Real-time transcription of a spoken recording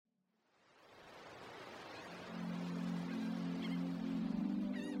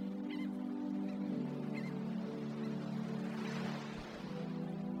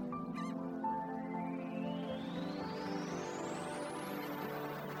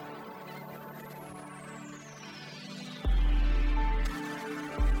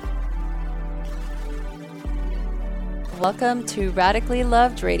Welcome to Radically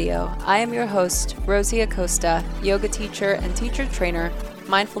Loved Radio. I am your host, Rosie Acosta, yoga teacher and teacher trainer,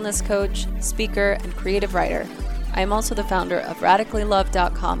 mindfulness coach, speaker, and creative writer. I am also the founder of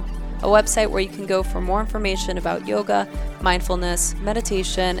radicallylove.com, a website where you can go for more information about yoga, mindfulness,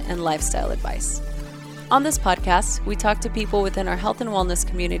 meditation, and lifestyle advice. On this podcast, we talk to people within our health and wellness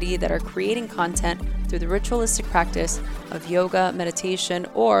community that are creating content through the ritualistic practice of yoga, meditation,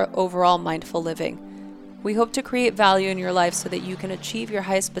 or overall mindful living. We hope to create value in your life so that you can achieve your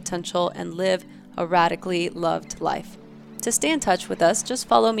highest potential and live a radically loved life. To stay in touch with us, just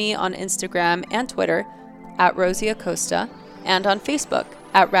follow me on Instagram and Twitter at Rosie Acosta and on Facebook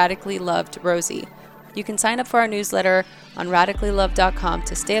at Radically Loved Rosie. You can sign up for our newsletter on radicallylove.com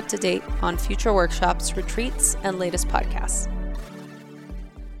to stay up to date on future workshops, retreats, and latest podcasts.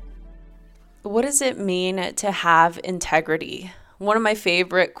 What does it mean to have integrity? One of my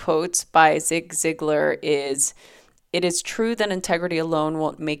favorite quotes by Zig Ziglar is, "It is true that integrity alone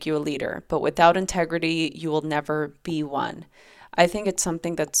won't make you a leader, but without integrity, you will never be one." I think it's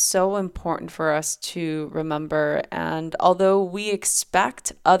something that's so important for us to remember. And although we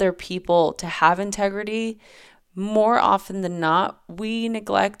expect other people to have integrity, more often than not, we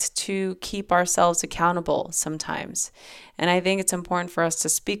neglect to keep ourselves accountable sometimes. And I think it's important for us to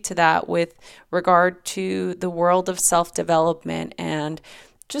speak to that with regard to the world of self-development and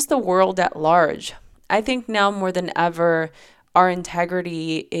just the world at large. I think now more than ever, our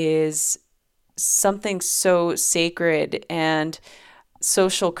integrity is something so sacred and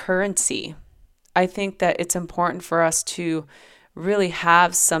social currency. I think that it's important for us to really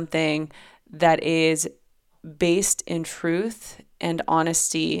have something that is based in truth and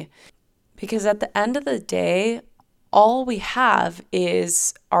honesty, because at the end of the day, all we have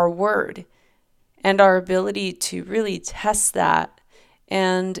is our word and our ability to really test that.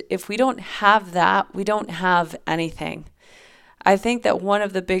 And if we don't have that, we don't have anything. I think that one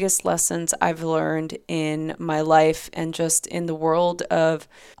of the biggest lessons I've learned in my life and just in the world of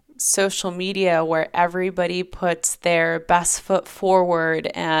social media, where everybody puts their best foot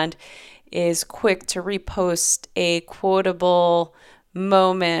forward and is quick to repost a quotable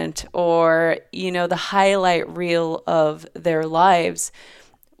moment or, the highlight reel of their lives,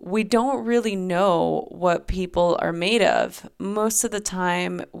 we don't really know what people are made of. Most of the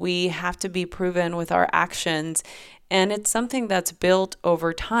time, we have to be proven with our actions, and it's something that's built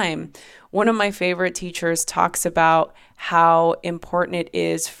over time. One of my favorite teachers talks about how important it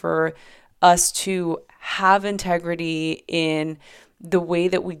is for us to have integrity in the way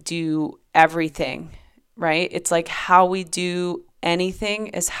that we do everything, right? It's like how we do anything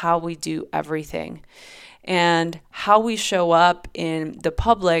is how we do everything. And how we show up in the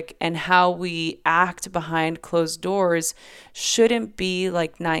public and how we act behind closed doors shouldn't be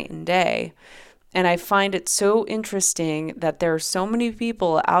like night and day. And I find it so interesting that there are so many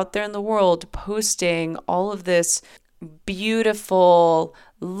people out there in the world posting all of this beautiful,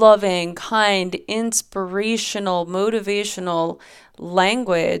 loving, kind, inspirational, motivational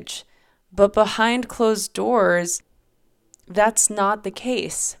language, but behind closed doors, that's not the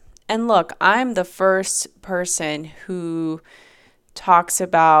case. And look, I'm the first person who talks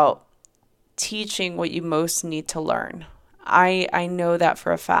about teaching what you most need to learn. I know that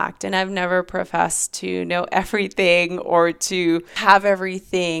for a fact, and I've never professed to know everything or to have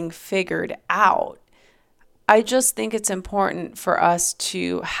everything figured out. I just think it's important for us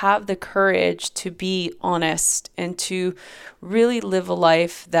to have the courage to be honest and to really live a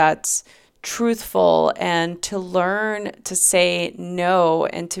life that's truthful and to learn to say no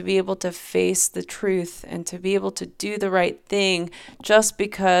and to be able to face the truth and to be able to do the right thing just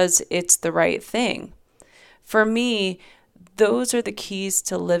because it's the right thing. For me, those are the keys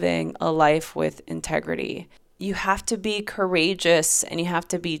to living a life with integrity. You have to be courageous and you have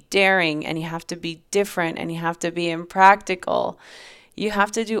to be daring and you have to be different and you have to be impractical. You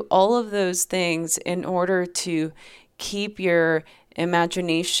have to do all of those things in order to keep your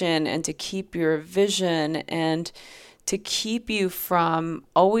imagination and to keep your vision and to keep you from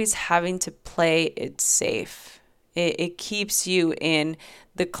always having to play it safe. It keeps you in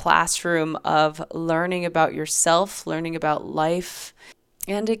the classroom of learning about yourself, learning about life,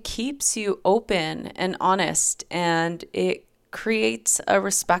 and it keeps you open and honest, and it creates a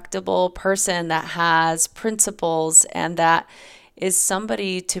respectable person that has principles and that is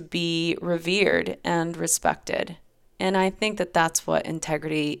somebody to be revered and respected. And I think that that's what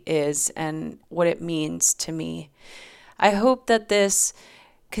integrity is and what it means to me. I hope that this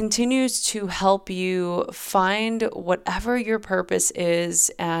continues to help you find whatever your purpose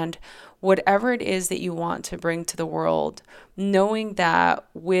is and whatever it is that you want to bring to the world, knowing that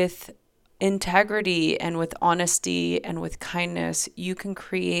with integrity and with honesty and with kindness, you can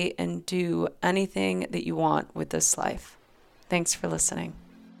create and do anything that you want with this life. Thanks for listening.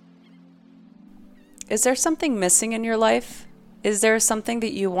 Is there something missing in your life? Is there something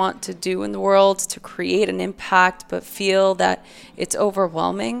that you want to do in the world to create an impact but feel that it's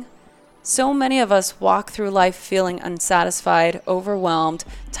overwhelming? So many of us walk through life feeling unsatisfied, overwhelmed,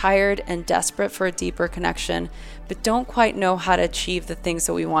 tired, and desperate for a deeper connection, but don't quite know how to achieve the things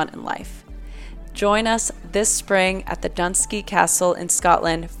that we want in life. Join us this spring at the Dunsky Castle in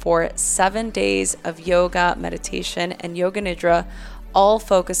Scotland for 7 days of yoga, meditation, and yoga nidra, all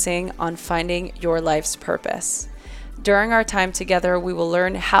focusing on finding your life's purpose. During our time together, we will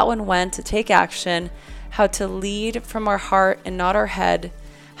learn how and when to take action, how to lead from our heart and not our head,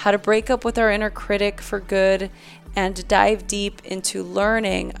 how to break up with our inner critic for good, and dive deep into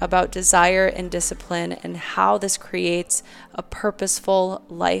learning about desire and discipline and how this creates a purposeful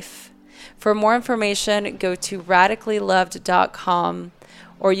life. For more information, go to radicallyloved.com,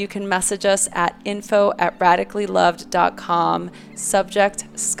 or you can message us at info@radicallyloved.com, subject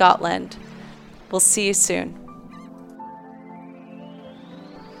Scotland. We'll see you soon.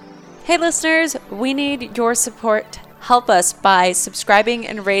 Hey listeners, we need your support. Help us by subscribing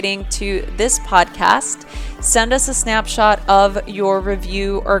and rating to this podcast. Send us a snapshot of your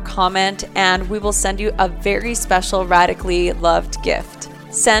review or comment, and we will send you a very special Radically Loved gift.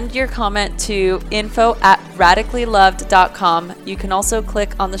 Send your comment to info@radicallyloved.com. You can also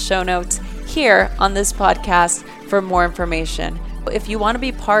click on the show notes here on this podcast for more information. If you want to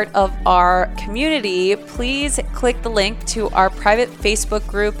be part of our community, please click the link to our private Facebook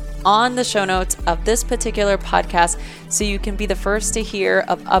group on the show notes of this particular podcast so you can be the first to hear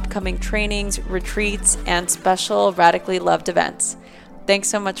of upcoming trainings, retreats, and special Radically Loved events. Thanks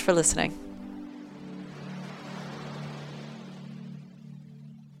so much for listening.